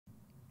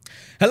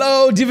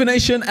Hello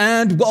Divination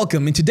and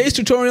welcome. In today's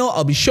tutorial,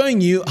 I'll be showing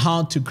you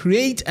how to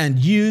create and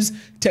use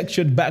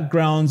textured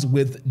backgrounds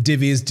with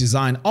Divi's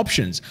design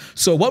options.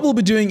 So what we'll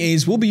be doing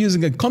is we'll be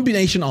using a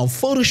combination of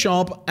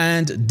Photoshop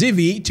and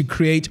Divi to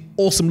create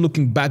awesome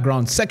looking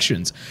background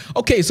sections.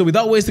 Okay, so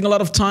without wasting a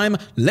lot of time,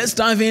 let's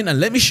dive in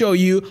and let me show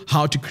you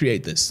how to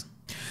create this.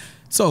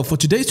 So for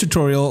today's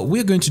tutorial,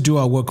 we're going to do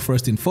our work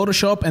first in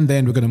Photoshop and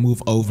then we're going to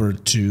move over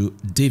to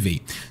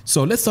Divi.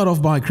 So let's start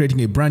off by creating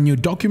a brand new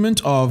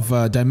document of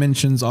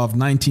dimensions of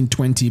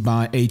 1920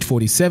 by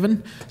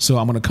 847. So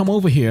I'm going to come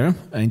over here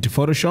into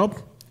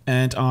Photoshop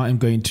and I am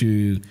going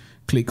to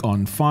click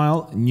on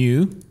File,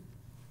 New,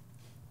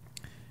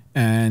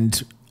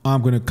 and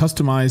I'm going to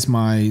customize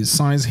my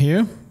size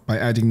here by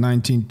adding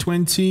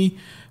 1920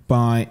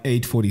 by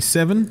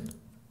 847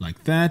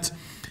 like that.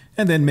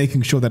 And then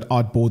making sure that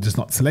artboard is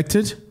not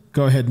selected.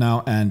 Go ahead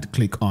now and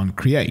click on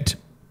create.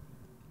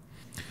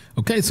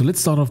 Okay, so let's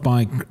start off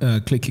by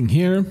clicking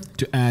here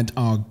to add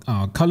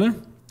our color.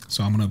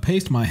 So I'm going to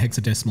paste my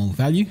hexadecimal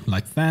value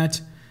like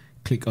that.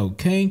 Click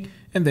OK.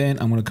 And then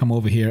I'm going to come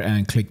over here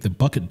and click the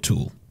bucket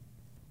tool.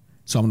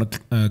 So I'm going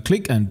to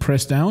click and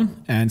press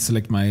down and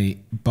select my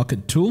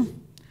bucket tool.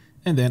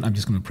 And then I'm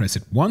just going to press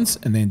it once.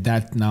 And then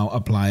that now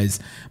applies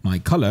my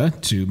color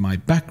to my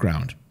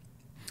background.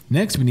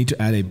 Next, we need to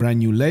add a brand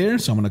new layer.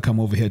 So I'm going to come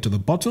over here to the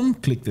bottom,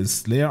 click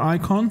this layer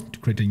icon to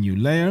create a new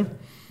layer.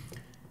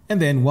 And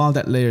then while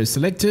that layer is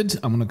selected,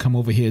 I'm going to come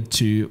over here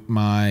to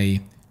my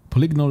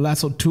polygonal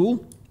lasso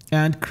tool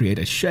and create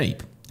a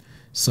shape.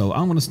 So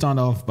I'm going to start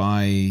off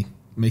by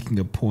making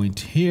a point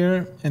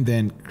here and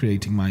then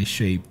creating my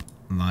shape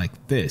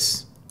like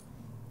this.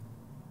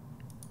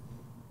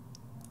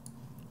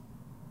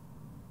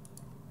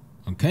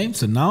 Okay,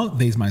 so now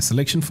there's my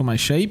selection for my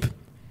shape.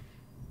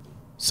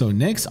 So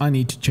next I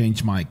need to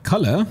change my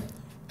color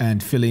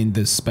and fill in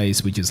this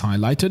space which is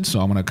highlighted. So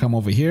I'm going to come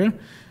over here,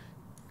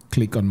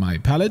 click on my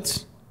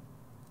palette,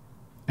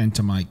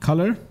 enter my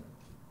color,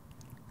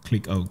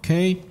 click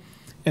OK,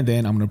 and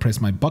then I'm going to press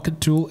my bucket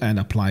tool and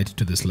apply it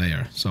to this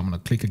layer. So I'm going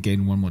to click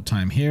again one more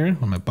time here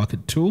on my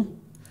bucket tool,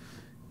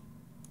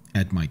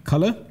 add my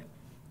color,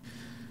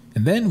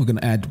 and then we're going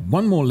to add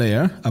one more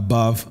layer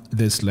above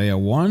this layer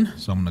 1.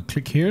 So I'm going to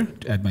click here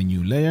to add my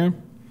new layer.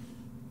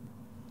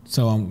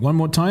 So one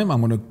more time,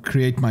 I'm going to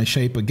create my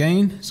shape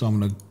again. So I'm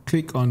going to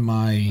click on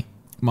my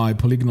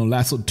polygonal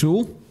lasso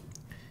tool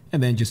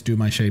and then just do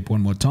my shape one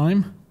more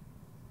time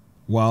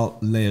while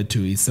layer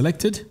 2 is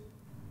selected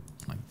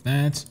like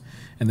that.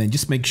 And then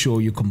just make sure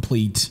you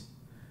complete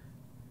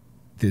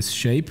this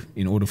shape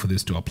in order for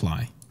this to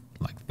apply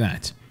like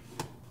that.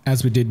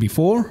 As we did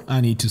before,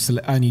 I need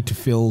to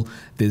fill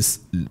this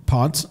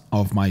part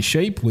of my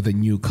shape with a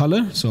new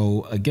color.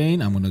 So again,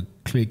 I'm going to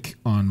click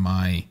on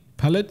my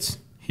palette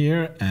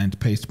here and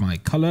paste my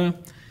color,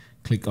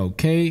 click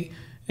OK,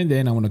 and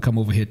then I want to come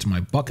over here to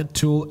my bucket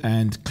tool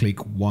and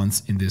click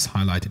once in this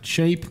highlighted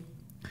shape.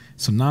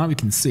 So now we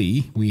can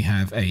see we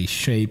have a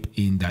shape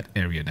in that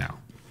area now.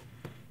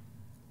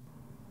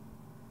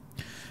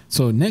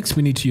 So next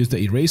we need to use the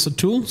eraser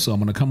tool. So I'm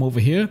going to come over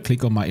here,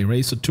 click on my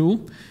eraser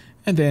tool,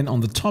 and then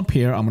on the top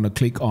here I'm going to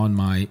click on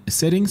my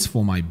settings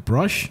for my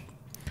brush.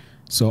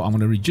 So I'm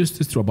going to reduce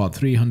this to about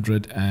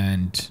 300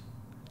 and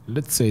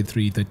let's say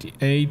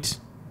 338.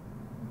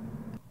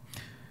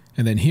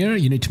 And then here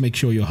you need to make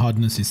sure your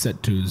hardness is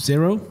set to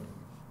 0.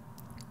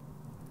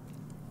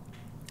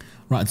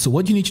 Right, so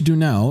what you need to do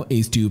now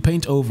is to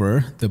paint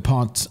over the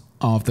part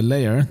of the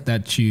layer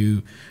that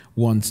you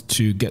want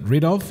to get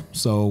rid of.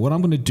 So what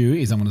I'm going to do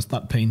is I'm going to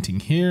start painting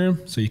here.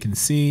 So you can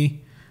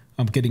see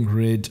I'm getting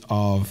rid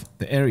of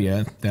the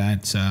area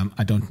that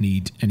I don't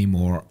need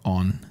anymore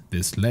on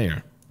this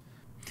layer.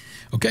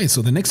 Okay,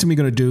 so the next thing we're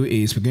going to do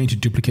is we're going to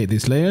duplicate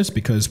these layers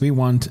because we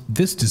want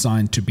this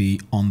design to be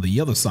on the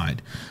other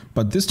side.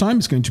 But this time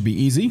it's going to be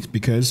easy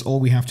because all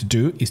we have to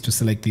do is to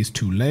select these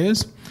two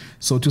layers.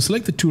 So to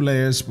select the two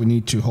layers, we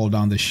need to hold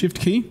down the Shift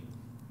key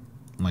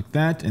like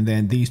that. And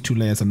then these two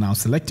layers are now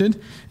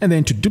selected. And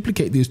then to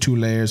duplicate these two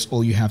layers,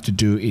 all you have to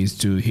do is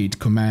to hit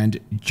Command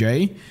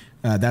J.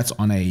 That's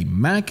on a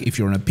Mac. If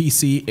you're on a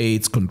PC,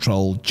 it's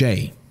Control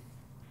J.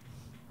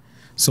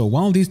 So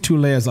while these two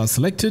layers are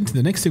selected,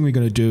 the next thing we're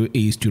going to do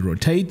is to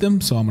rotate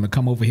them. So I'm going to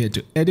come over here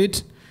to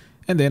edit,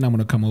 and then I'm going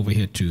to come over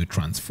here to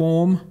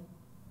transform.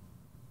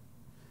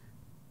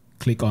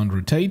 Click on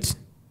rotate.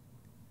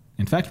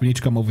 In fact, we need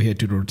to come over here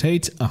to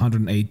rotate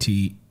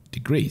 180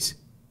 degrees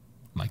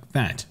like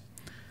that.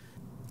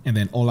 And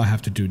then all I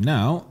have to do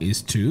now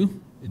is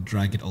to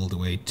drag it all the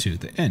way to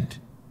the end.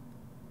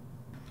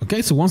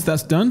 Okay, so once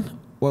that's done,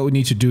 what we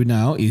need to do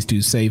now is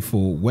to save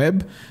for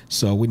web.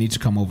 So we need to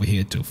come over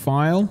here to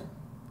File,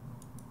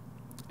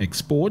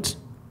 Export,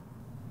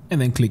 and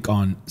then click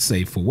on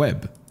Save for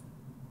Web.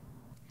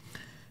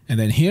 And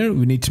then here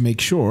we need to make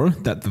sure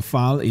that the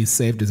file is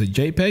saved as a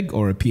JPEG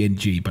or a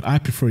PNG, but I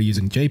prefer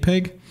using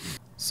JPEG.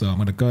 So I'm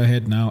going to go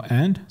ahead now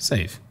and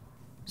save.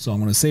 So I'm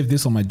going to save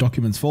this on my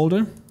Documents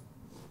folder.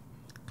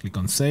 Click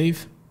on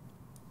Save.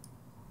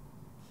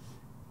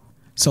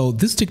 So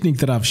this technique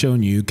that I've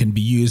shown you can be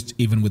used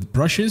even with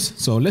brushes.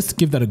 So let's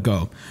give that a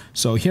go.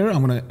 So here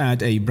I'm going to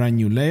add a brand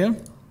new layer.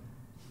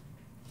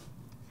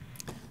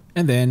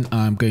 And then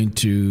I'm going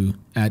to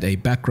add a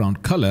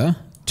background color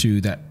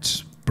to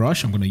that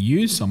brush I'm going to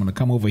use. So I'm going to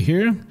come over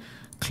here,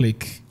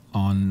 click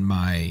on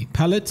my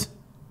palette,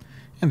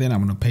 and then I'm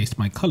going to paste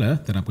my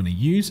color that I'm going to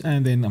use.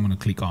 And then I'm going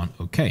to click on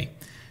OK.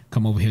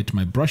 Come over here to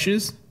my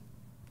brushes.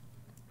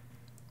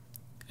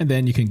 And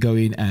then you can go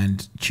in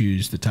and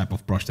choose the type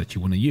of brush that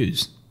you want to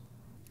use.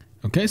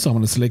 Okay, so I'm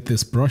going to select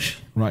this brush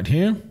right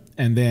here.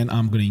 And then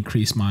I'm going to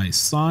increase my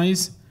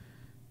size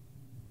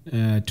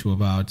to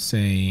about,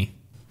 say,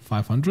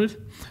 500.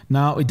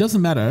 Now, it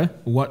doesn't matter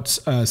what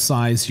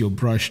size your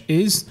brush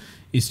is.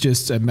 It's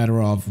just a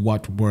matter of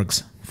what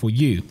works for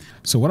you.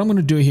 So what I'm going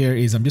to do here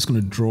is I'm just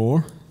going to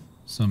draw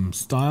some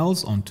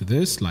styles onto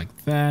this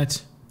like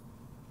that.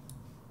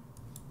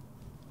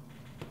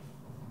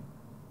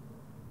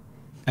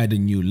 Add a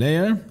new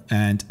layer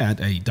and add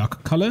a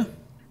darker color.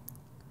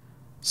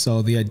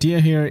 So the idea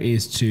here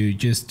is to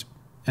just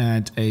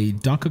add a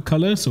darker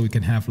color so we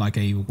can have like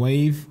a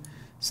wave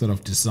sort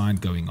of design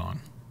going on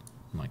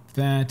like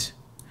that.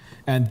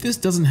 And this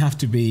doesn't have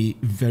to be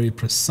very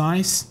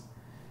precise.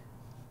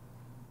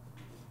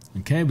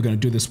 Okay, we're going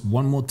to do this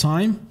one more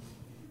time.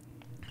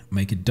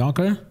 Make it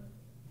darker.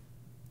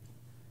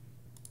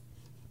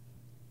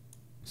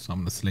 So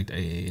I'm going to select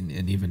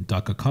an even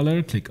darker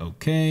color, click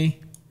OK.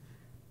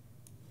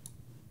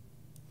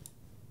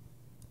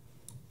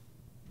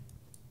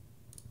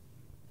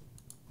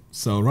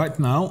 So right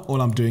now, all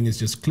I'm doing is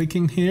just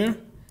clicking here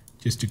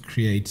just to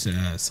create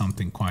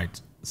something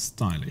quite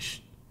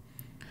stylish.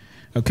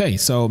 Okay,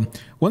 so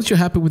once you're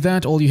happy with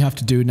that, all you have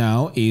to do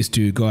now is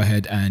to go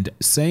ahead and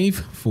save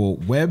for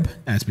web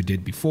as we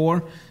did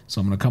before. So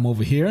I'm going to come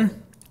over here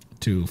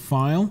to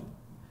File,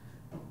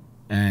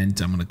 and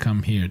I'm going to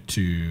come here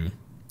to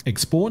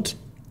Export,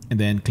 and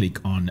then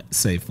click on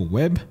Save for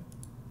Web.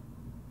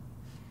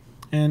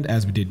 And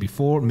as we did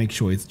before, make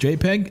sure it's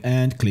JPEG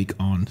and click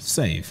on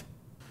Save.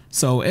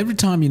 So every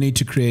time you need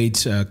to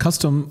create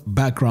custom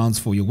backgrounds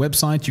for your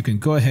website, you can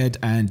go ahead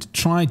and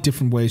try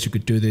different ways you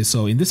could do this.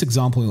 So in this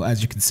example,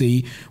 as you can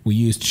see, we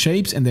used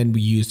shapes and then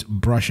we used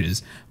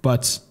brushes,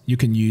 but you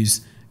can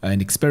use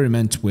and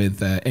experiment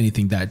with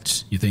anything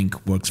that you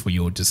think works for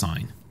your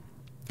design.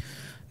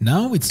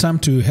 Now it's time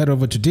to head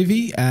over to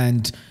Divi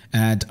and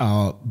add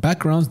our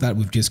backgrounds that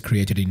we've just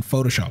created in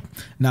Photoshop.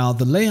 Now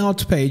the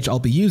layout page I'll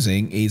be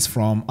using is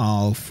from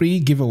our free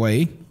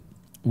giveaway,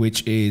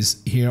 which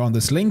is here on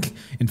this link.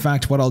 In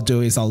fact, what I'll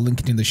do is I'll link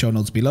it in the show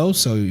notes below.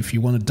 So if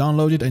you want to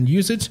download it and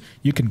use it,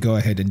 you can go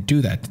ahead and do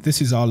that.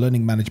 This is our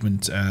learning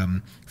management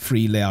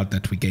free layout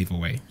that we gave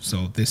away.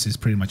 So this is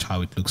pretty much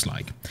how it looks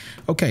like.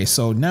 Okay,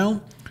 so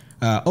now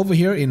over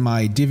here in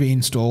my Divi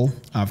install,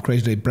 I've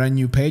created a brand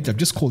new page. I've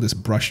just called this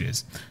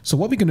brushes. So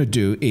what we're going to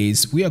do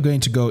is we are going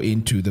to go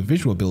into the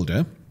Visual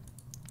Builder.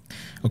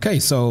 Okay,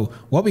 so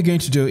what we're going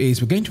to do is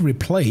we're going to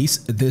replace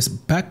this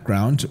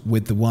background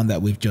with the one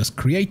that we've just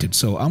created.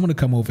 So I'm going to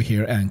come over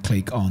here and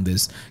click on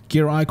this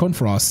gear icon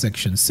for our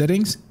section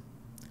settings,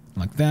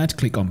 like that.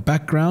 Click on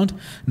background.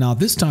 Now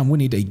this time we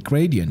need a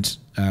gradient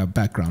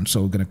background.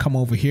 So we're going to come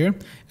over here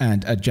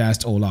and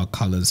adjust all our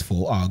colors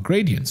for our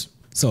gradients.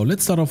 So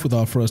let's start off with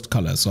our first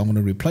color. So I'm going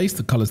to replace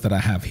the colors that I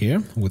have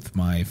here with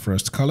my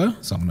first color.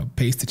 So I'm going to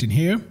paste it in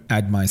here,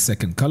 add my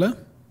second color.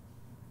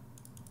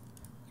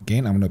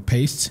 Again, I'm going to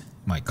paste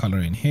my color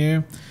in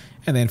here,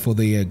 and then for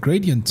the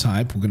gradient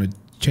type, we're going to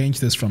change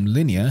this from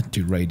linear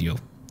to radial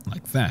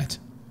like that.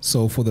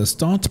 So for the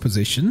start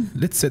position,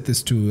 let's set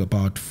this to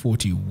about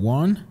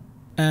 41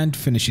 and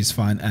finish is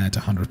fine at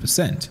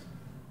 100%.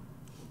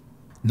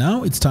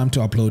 Now it's time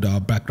to upload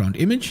our background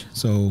image.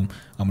 So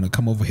I'm going to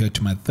come over here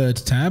to my third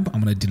tab.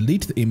 I'm going to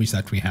delete the image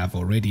that we have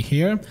already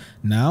here.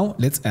 Now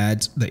let's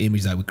add the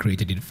image that we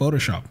created in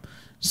Photoshop.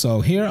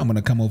 So here I'm going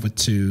to come over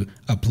to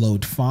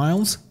upload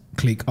files.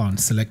 Click on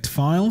select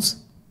files,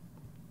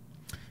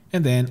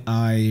 and then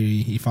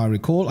if I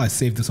recall, I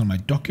saved this on my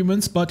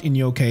documents, but in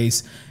your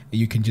case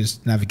you can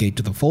just navigate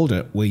to the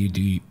folder where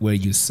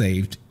you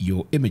saved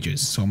your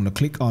images. So I'm going to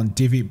click on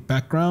Divi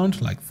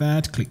background like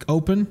that, click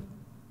open,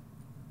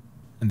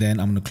 and then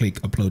I'm going to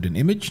click upload an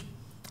image.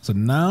 So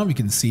now we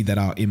can see that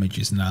our image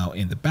is now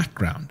in the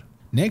background.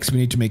 Next, we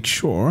need to make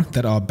sure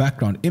that our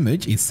background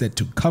image is set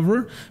to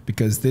cover,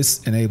 because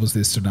this enables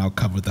this to now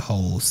cover the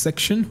whole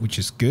section, which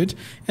is good.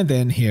 And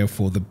then here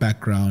for the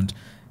background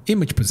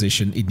image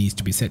position, it needs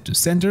to be set to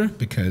center,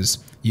 because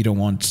you don't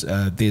want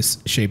this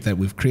shape that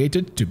we've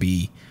created to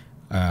be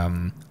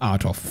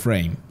out of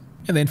frame.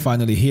 And then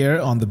finally here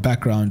on the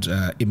background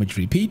image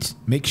repeat,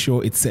 make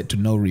sure it's set to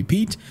no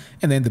repeat.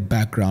 And then the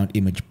background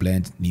image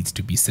blend needs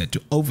to be set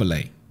to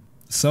overlay.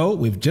 So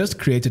we've just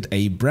created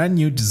a brand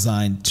new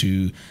design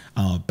to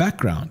our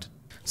background.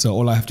 So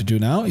all I have to do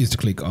now is to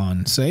click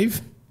on save,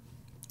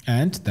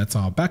 and that's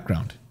our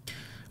background.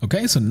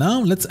 Okay, so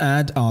now let's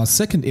add our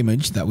second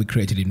image that we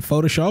created in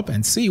Photoshop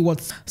and see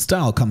what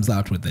style comes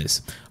out with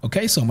this.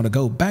 Okay, so I'm going to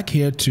go back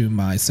here to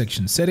my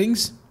section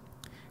settings,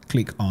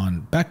 click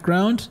on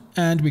background,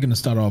 and we're going to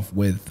start off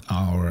with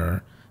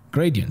our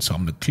gradient. So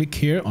I'm going to click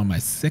here on my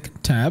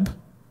second tab,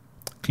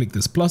 click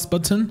this plus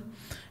button,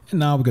 and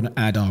now we're going to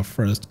add our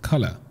first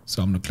color.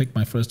 So I'm going to click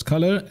my first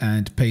color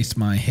and paste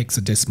my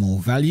hexadecimal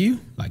value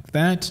like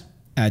that.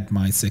 Add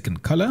my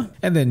second color.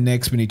 And then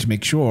next we need to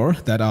make sure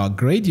that our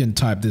gradient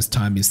type this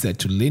time is set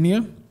to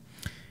linear.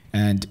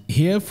 And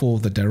here for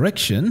the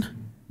direction,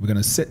 we're going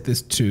to set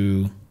this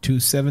to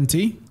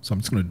 270. So I'm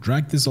just going to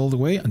drag this all the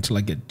way until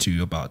I get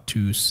to about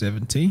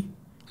 270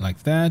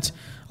 like that.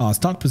 Our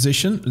start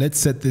position, let's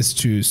set this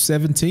to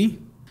 70.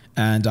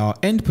 And our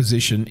end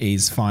position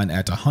is fine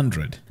at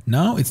 100.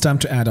 Now it's time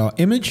to add our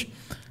image.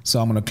 So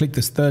I'm going to click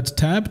this third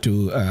tab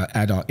to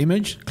add our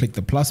image, click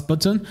the plus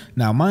button.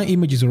 Now my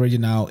image is already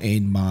now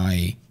in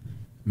my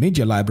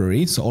media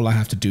library. So all I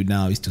have to do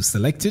now is to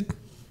select it.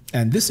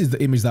 And this is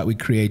the image that we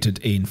created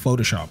in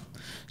Photoshop.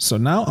 So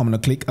now I'm going to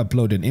click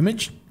upload an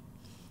image.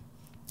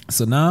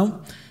 So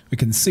now we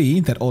can see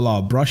that all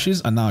our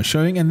brushes are now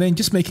showing, and then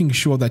just making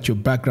sure that your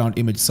background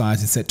image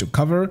size is set to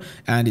cover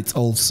and it's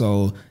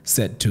also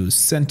set to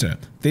center.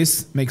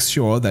 This makes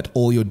sure that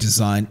all your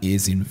design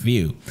is in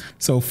view.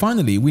 So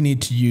finally, we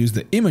need to use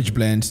the image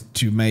blend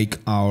to make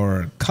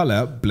our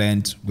color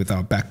blend with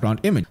our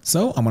background image.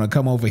 So I'm going to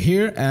come over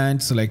here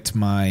and select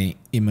my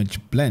image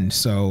blend.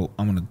 So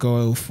I'm going to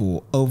go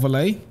for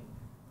overlay.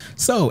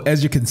 So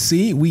as you can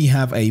see, we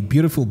have a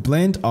beautiful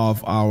blend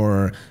of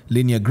our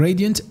linear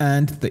gradient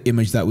and the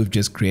image that we've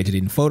just created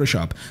in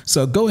Photoshop.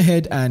 So go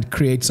ahead and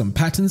create some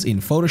patterns in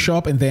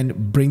Photoshop and then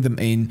bring them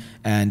in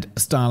and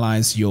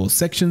stylize your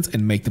sections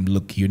and make them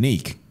look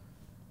unique.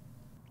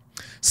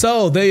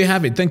 So there you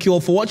have it. Thank you all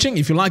for watching.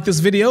 If you like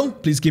this video,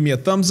 please give me a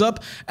thumbs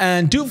up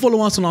and do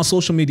follow us on our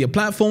social media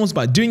platforms.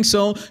 By doing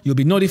so, you'll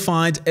be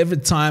notified every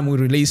time we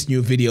release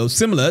new videos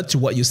similar to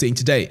what you're seeing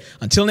today.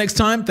 Until next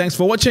time, thanks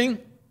for watching.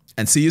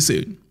 And see you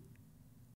soon.